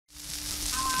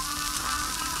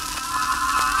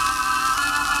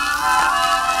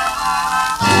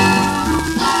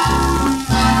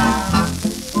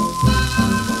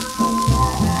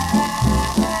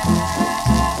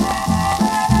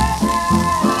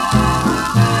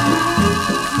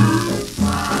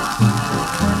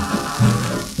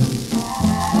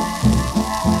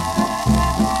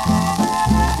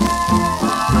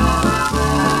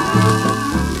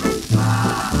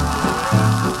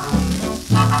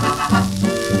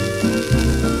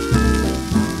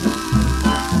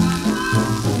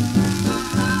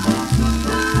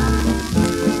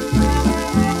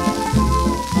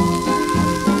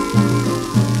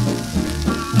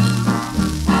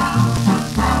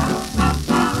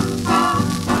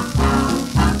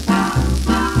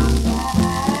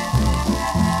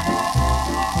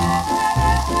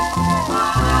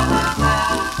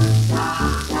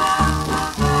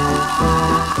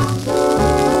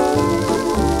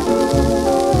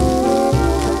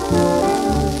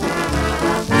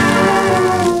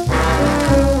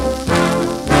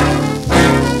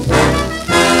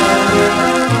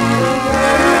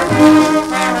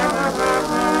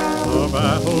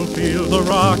feels the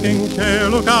rocking chair.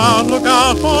 Look out,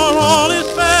 for all is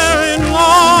fair in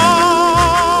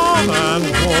love and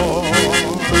war.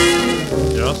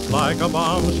 Just like a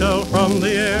bombshell from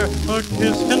the air, a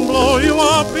kiss can blow you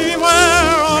up.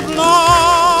 Beware of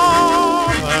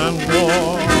love and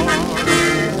war.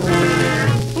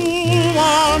 Whose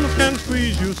arms can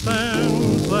squeeze you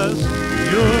senseless?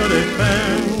 You're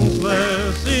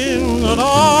defenseless in the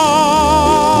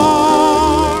dark.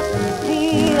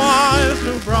 Blue eyes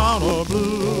to brown or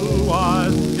blue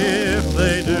eyes, if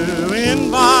they do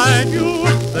invite you,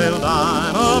 they'll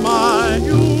dynamite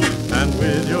you. And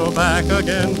with your back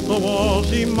against the wall,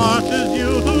 she marches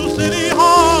you to City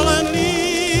Hall and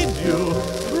leads you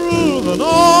through the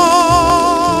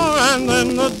door. And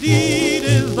then the deed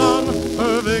is done,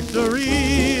 her victory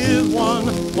is won,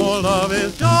 for love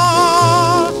is just